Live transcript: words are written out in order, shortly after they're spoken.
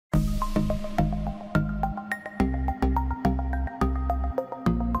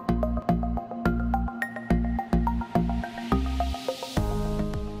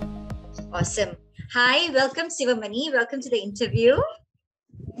Awesome. Hi, welcome Sivamani. Welcome to the interview.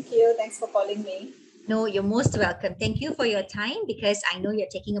 Thank you. Thanks for calling me. No, you're most welcome. Thank you for your time because I know you're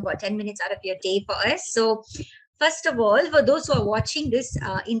taking about 10 minutes out of your day for us. So first of all, for those who are watching this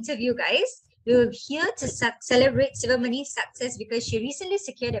interview, guys, we're here to celebrate Sivamani's success because she recently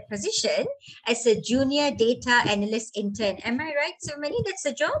secured a position as a Junior Data Analyst intern. Am I right, Sivamani? That's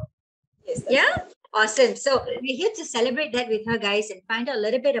the job? Yes. Yeah. Right. Awesome. So we're here to celebrate that with her, guys, and find out a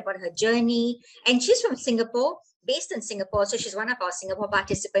little bit about her journey. And she's from Singapore, based in Singapore. So she's one of our Singapore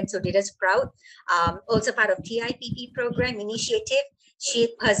participants who did us proud. Also part of TIPP program initiative.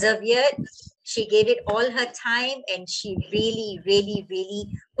 She persevered. She gave it all her time, and she really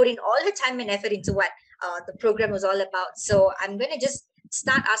put in all her time and effort into what the program was all about. So I'm going to just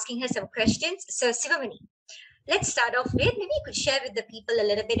start asking her some questions. So Sivamani, let's start off with, maybe you could share with the people a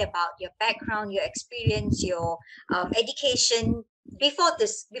little bit about your background, your experience, your education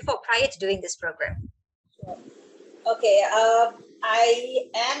prior to doing this program. Sure. Okay. I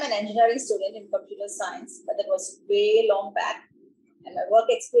am an engineering student in computer science, but that was way long back. And my work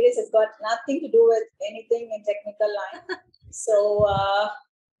experience has got nothing to do with anything in technical line. So,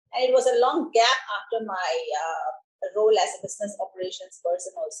 and it was a long gap after my role as a business operations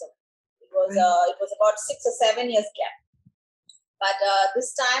person also. It was about 6 or 7 years gap. But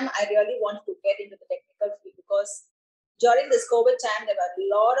this time I really wanted to get into the technical field because during this COVID time, there were a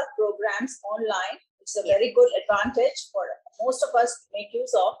lot of programs online, which is a very good advantage for most of us to make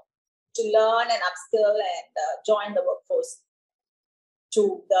use of to learn and upskill and join the workforce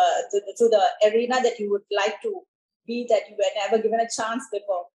to the arena that you would like to be, that you were never given a chance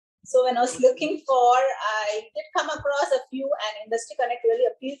before. So when I was looking for, I did come across a few, and Industry Connect really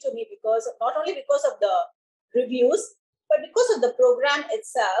appealed to me because not only because of the reviews, but because of the program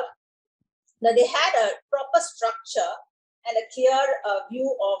itself, that they had a proper structure and a clear view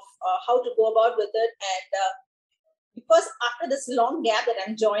of how to go about with it. And because after this long gap that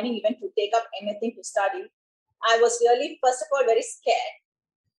I'm joining, even to take up anything to study, I was really, first of all, very scared,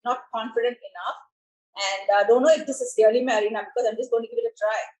 not confident enough. And I don't know if this is really my arena because I'm just going to give it a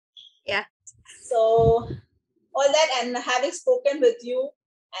try. Yeah. So all that, and having spoken with you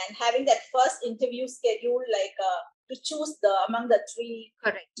and having that first interview schedule, like to choose among the three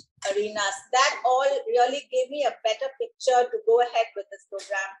arenas, that all really gave me a better picture to go ahead with this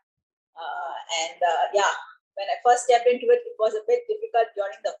program. When I first stepped into it, it was a bit difficult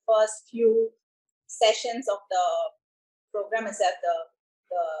during the first few sessions of the program itself, the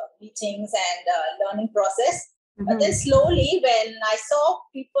meetings and learning process. Mm-hmm. But then slowly, when I saw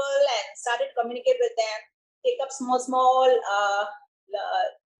people and started to communicate with them, take up small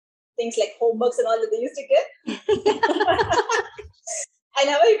things like homeworks and all that they used to get. I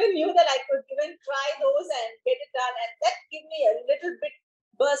never even knew that I could even try those and get it done. And that gave me a little bit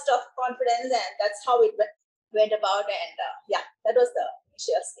burst of confidence, and that's how it went about. And that was the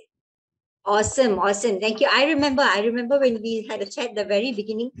initial stage. Awesome. Thank you. I remember when we had a chat at the very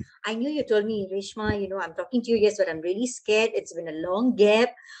beginning, I knew you told me, Reshma, I'm talking to you, yes, but I'm really scared. It's been a long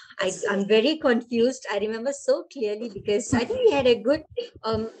gap. I'm very confused. I remember so clearly because I think we had a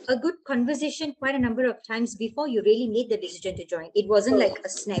good conversation quite a number of times before you really made the decision to join. It wasn't like a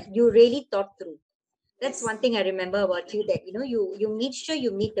snap. You really thought through. That's one thing I remember about you, that you made sure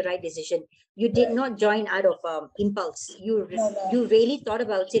you made the right decision. You did not join out of impulse. You really thought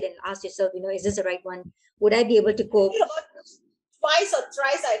about it and asked yourself, is this the right one? Would I be able to cope? Twice or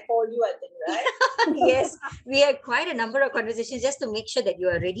thrice I called you, I think, right? Yes, we had quite a number of conversations just to make sure that you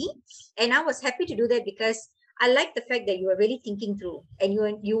are ready. And I was happy to do that because I like the fact that you were really thinking through and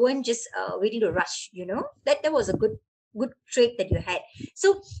you weren't just waiting to rush. That was a good trait that you had.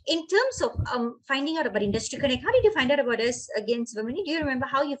 So in terms of finding out about Industry Connect, how did you find out about us again, Sivamani? Do you remember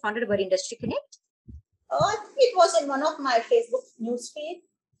how you found out about Industry Connect? I think it was in one of my Facebook newsfeed,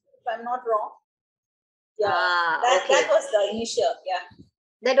 if I'm not wrong. Yeah, that was the initial,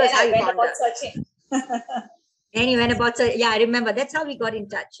 That was how you found out. Searching. And you went about searching. Yeah, I remember. That's how we got in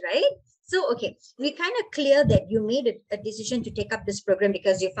touch, right? So, okay, we kind of clear that you made a decision to take up this program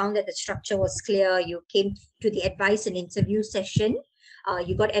because you found that the structure was clear. You came to the advice and interview session.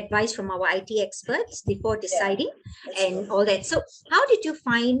 You got advice from our IT experts before deciding and all that. So how did you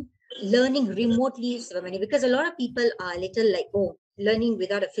find learning remotely, Sivamani? Because a lot of people are a little like, learning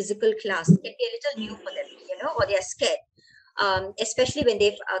without a physical class can be a little new for them, or they're scared. Especially when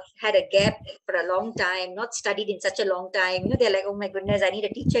they've had a gap for a long time, not studied in such a long time, they're like, oh my goodness, I need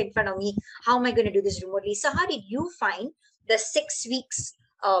a teacher in front of me. How am I going to do this remotely? So how did you find the 6 weeks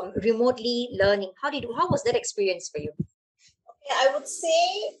remotely learning? How was that experience for you? Okay, I would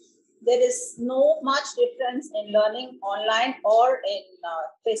say there is no much difference in learning online or in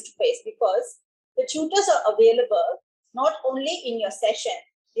face-to-face, because the tutors are available not only in your session,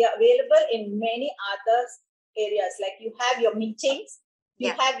 they are available in many other areas. Like you have your meetings,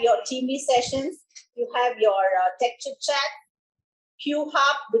 you have your TV sessions, you have your tech chit chat, Q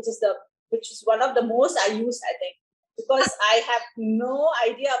Hub, which is one of the most I use, I think, because I have no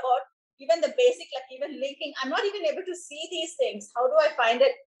idea about even the basic, like even linking. I'm not even able to see these things. How do I find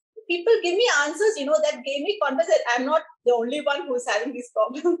it? People give me answers, that gave me confidence that I'm not the only one who's having these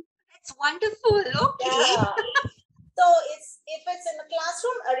problems. That's wonderful. Okay. Yeah. So if it's in a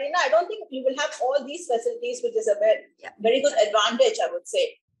classroom arena, I don't think you will have all these facilities, which is a very good advantage, I would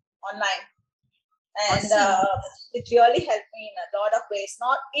say, online. And it really helped me in a lot of ways.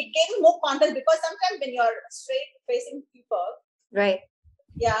 It gave me more confidence, because sometimes when you're straight facing people, right?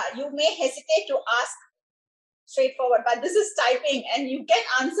 Yeah, you may hesitate to ask straightforward, but this is typing and you get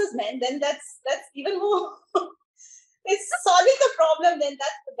answers, man. Then that's even more. It's solving the problem. Then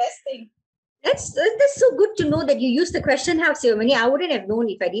that's the best thing. That's so good to know that you use the question hub, Sivamani. I wouldn't have known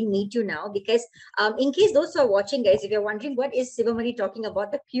if I didn't meet you now, because in case those who are watching, guys, if you're wondering what is Sivamani talking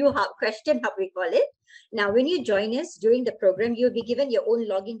about, the Q hub, question hub, we call it. Now, when you join us during the program, you'll be given your own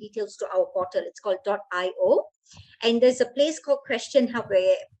login details to our portal. It's called .io. And there's a place called Question Hub,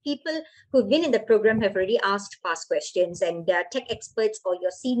 where people who've been in the program have already asked past questions, and tech experts or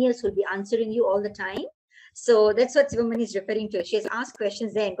your seniors will be answering you all the time. So that's what Sivamani is referring to. She has asked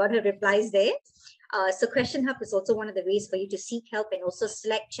questions there and got her replies there. So Question Hub is also one of the ways for you to seek help, and also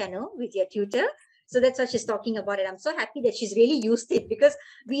Slack channel with your tutor. So that's what she's talking about. And I'm so happy that she's really used it, because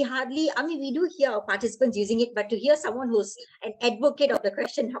we do hear our participants using it, but to hear someone who's an advocate of the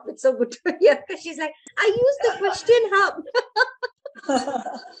Question Hub, it's so good to hear, because she's like, I use the Question Hub.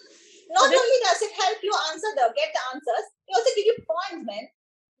 Not only does it help you get the answers, it also gives you points, man.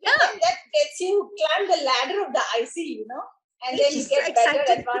 And that gets you climb the ladder of the IC, and then you get better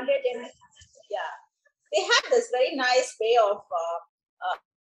advantage. And they have this very nice way of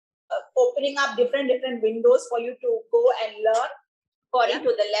opening up different windows for you to go and learn according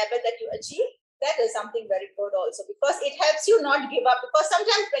to the level that you achieve. That is something very good also, because it helps you not give up. Because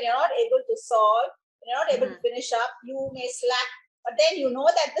sometimes when you're not able to solve, when you're not able to finish up, you may slack. But then you know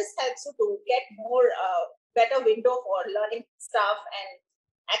that this helps you to get more better window for learning stuff and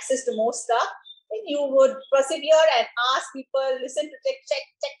access to more stuff. Then you would persevere and ask people, listen to tech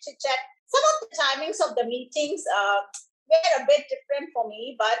chit chat. Some of the timings of the meetings were a bit different for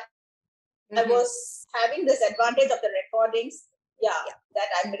me, but I was having this advantage of the recordings. That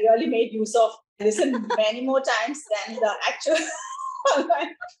I really made use of. Listen many more times than the actual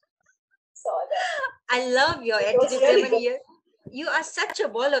online. So I love your attitude, really. You are such a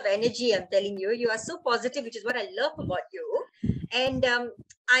ball of energy, I'm telling you. You are so positive, which is what I love about you. And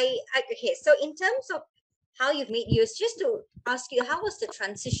okay, so in terms of how you've made use, just to ask you, how was the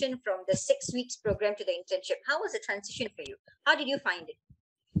transition from the 6 weeks program to the internship? How was the transition for you? How did you find it?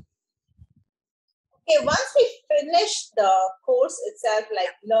 Okay, once we finished the course itself,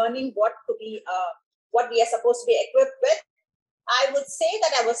 like learning what we are supposed to be equipped with, I would say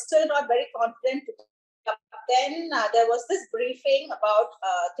that I was still not very confident. Then there was this briefing about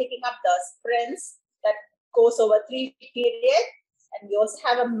taking up the sprints that goes over 3-week period, and we also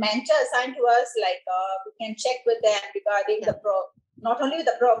have a mentor assigned to us. Like we can check with them regarding not only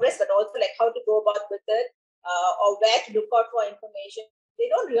the progress, but also like how to go about with it, or where to look out for information. They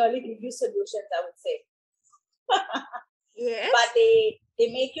don't really give you solutions, I would say. Yes. But they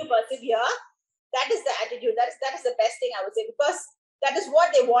make you persevere. That is the attitude. That is the best thing, I would say, because that is what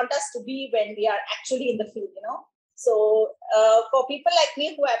they want us to be when we are actually in the field, So for people like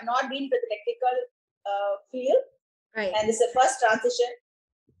me who have not been to the technical field, and this is the first transition,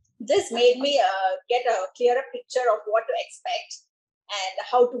 this made me get a clearer picture of what to expect and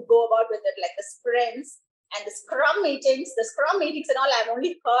how to go about with it, like the sprints and the scrum meetings. The scrum meetings and all, I've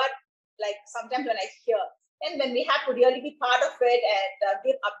only heard like sometimes when I hear. And when we had to really be part of it and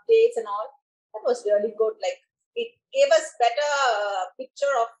give updates and all, that was really good. Like it gave us better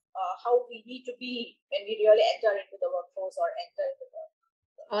picture of how we need to be when we really enter into the workforce or enter into the.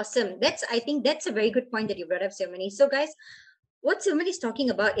 Awesome. I think that's a very good point that you brought up, Sivamani. So guys, what Sivamani is talking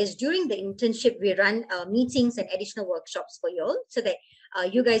about is during the internship, we run meetings and additional workshops for you all, so that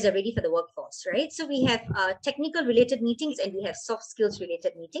you guys are ready for the workforce, right? So we have technical related meetings and we have soft skills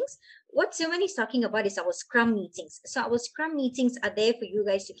related meetings. What Sivamani is talking about is our Scrum meetings. So our Scrum meetings are there for you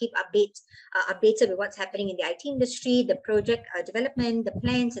guys to keep updated with what's happening in the IT industry, the project development, the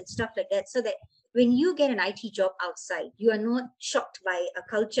plans and stuff like that, so that when you get an IT job outside, you are not shocked by a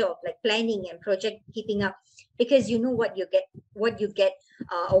culture of like planning and project keeping up, because you know what you get,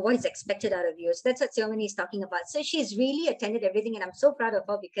 or what is expected out of you. So that's what Sivamani is talking about. So she's really attended everything, and I'm so proud of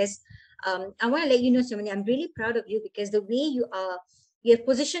her because I want to let you know, Sivamani, I'm really proud of you because the way you have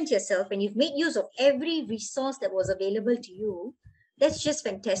positioned yourself and you've made use of every resource that was available to you. That's just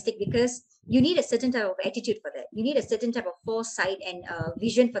fantastic, because you need a certain type of attitude for that. You need a certain type of foresight and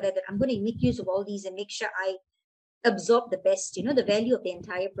vision for that, that I'm going to make use of all these and make sure I absorb the best, the value of the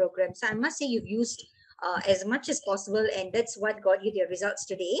entire program. So I must say you've used as much as possible, and that's what got you the results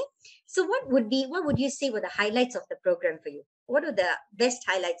today. So what would you say were the highlights of the program for you? What are the best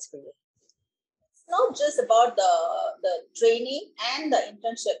highlights for you? It's not just about the training and the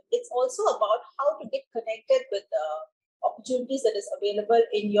internship. It's also about how to get connected with the opportunities that is available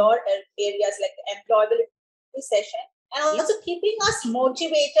in your areas, like the employability session, and also keeping us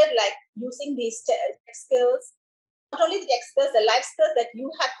motivated, like using these tech skills, not only the tech skills, the life skills that you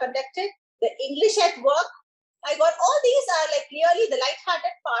have conducted, the English at work. I got all these are like clearly the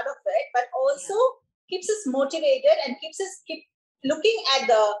light-hearted part of it, but also keeps us motivated and keep looking at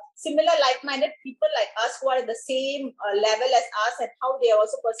the similar like-minded people like us who are at the same level as us, and how they are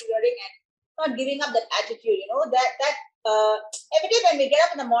also persevering and not giving up that attitude. That every day when we get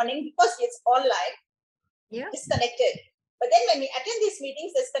up in the morning, because it's online, disconnected. But then when we attend these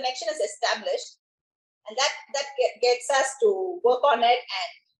meetings, this connection is established, and that gets us to work on it and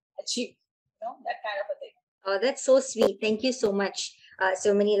achieve, that kind of a thing. Oh, that's so sweet. Thank you so much.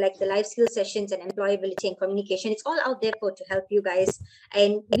 So many, like the life skill sessions and employability and communication, it's all out there to help you guys.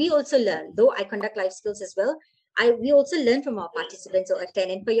 And we also learn, though I conduct life skills as well. We also learn from our participants or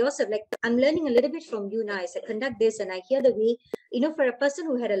attend. And for yourself, like I'm learning a little bit from you now as I conduct this, and I hear the way, for a person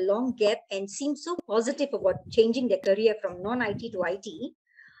who had a long gap and seems so positive about changing their career from non-IT to IT,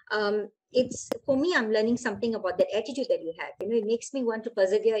 it's for me, I'm learning something about that attitude that you have. It makes me want to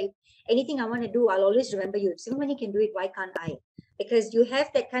persevere. If anything I want to do, I'll always remember you. If somebody can do it, why can't I? Because you have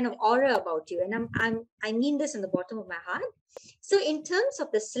that kind of aura about you, and I mean this in the bottom of my heart. So in terms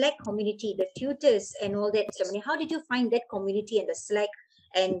of the Slack community, the tutors and all that, Sivamani, how did you find that community and the Slack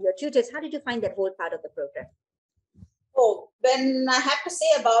and your tutors? How did you find that whole part of the program? Oh, when I have to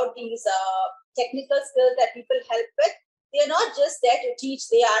say about these technical skills that people help with, they are not just there to teach.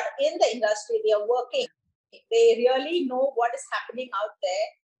 They are in the industry. They are working. They really know what is happening out there.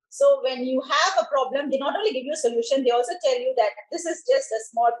 So when you have a problem, they not only give you a solution, they also tell you that this is just a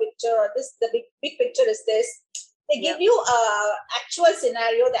small picture. The big picture is this. They give you actual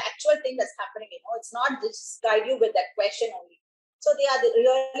scenario, the actual thing that's happening. It's not just guide you with that question only. So they are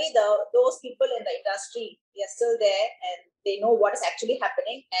really those people in the industry. They are still there, and they know what is actually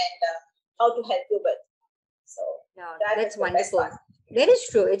happening and how to help you with. So that's wonderful. That is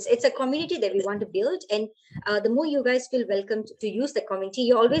true. It's a community that we want to build, and the more you guys feel welcome to use the community,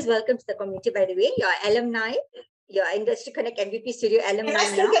 you're always welcome to the community. By the way, your alumni, your Industry Connect MVP Studio alumni. Can I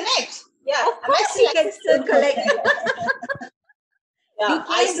still connect? Yeah, of course you can still collect.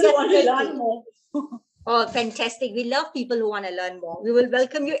 I still want to learn more. Oh, fantastic. We love people who want to learn more. We will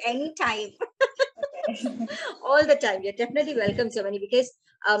welcome you anytime. All the time. You're definitely welcome, Sivamani, because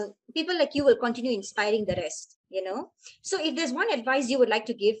people like you will continue inspiring the rest, So if there's one advice you would like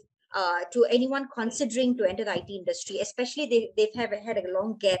to give to anyone considering to enter the IT industry, especially they've had a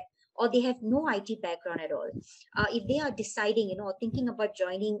long gap or they have no IT background at all, if they are deciding, or thinking about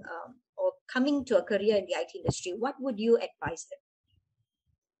joining or coming to a career in the IT industry, what would you advise them?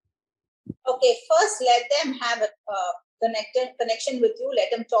 Okay, first let them have a connection with you.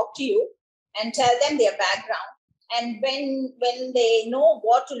 Let them talk to you and tell them their background. And when they know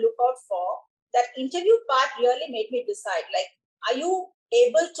what to look out for, that interview part really made me decide, like, are you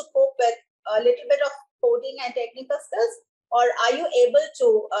able to cope with a little bit of coding and technical skills, or are you able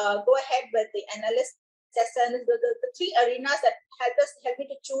to go ahead with the analyst session? The three arenas that helped me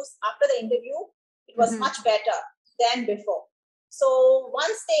to choose after the interview, it was much better than before. So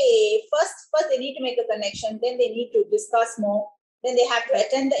once they first they need to make a connection, then they need to discuss more, then they have to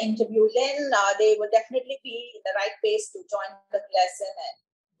attend the interview, then they will definitely be in the right place to join the lesson and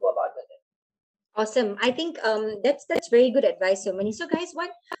go about with it. Awesome. I think that's very good advice, Sivamani. So guys,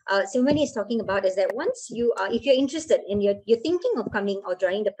 what Sivamani is talking about is that once you are, if you're interested and you're thinking of coming or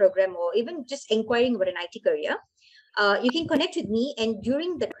joining the program, or even just inquiring about an IT career, you can connect with me, and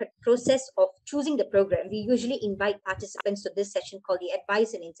during the process of choosing the program, we usually invite participants to this session called the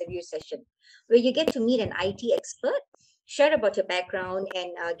Advice and Interview session, where you get to meet an IT expert. share about your background,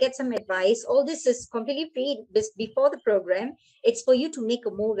 and get some advice. All this is completely free before the program. It's for you to make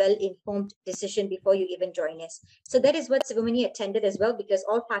a more well-informed decision before you even join us. So that is what Sivamani attended as well, because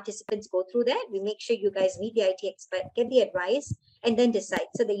all participants go through that. We make sure you guys meet the IT expert, get the advice, and then decide,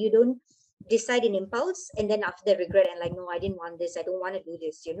 so that you don't decide in impulse and then after the regret and like, no, I didn't want this, I don't want to do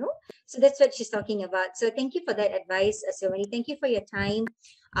this, So that's what she's talking about. So thank you for that advice, Sivamani. Thank you for your time.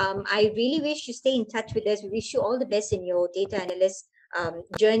 I really wish you stay in touch with us. We wish you all the best in your data analyst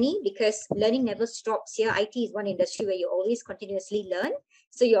journey, because learning never stops here. IT is one industry where you always continuously learn.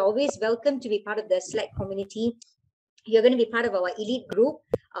 So you're always welcome to be part of the Slack community. You're going to be part of our elite group.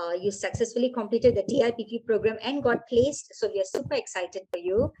 You successfully completed the DIPP program and got placed. So we are super excited for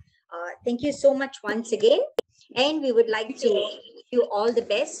you. Thank you so much once again. And we would like to wish you all the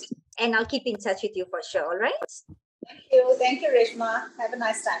best. And I'll keep in touch with you for sure. All right? Thank you. Thank you, Reshma. Have a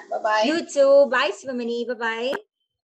nice time. Bye-bye. You too. Bye, Sivamani. Bye-bye.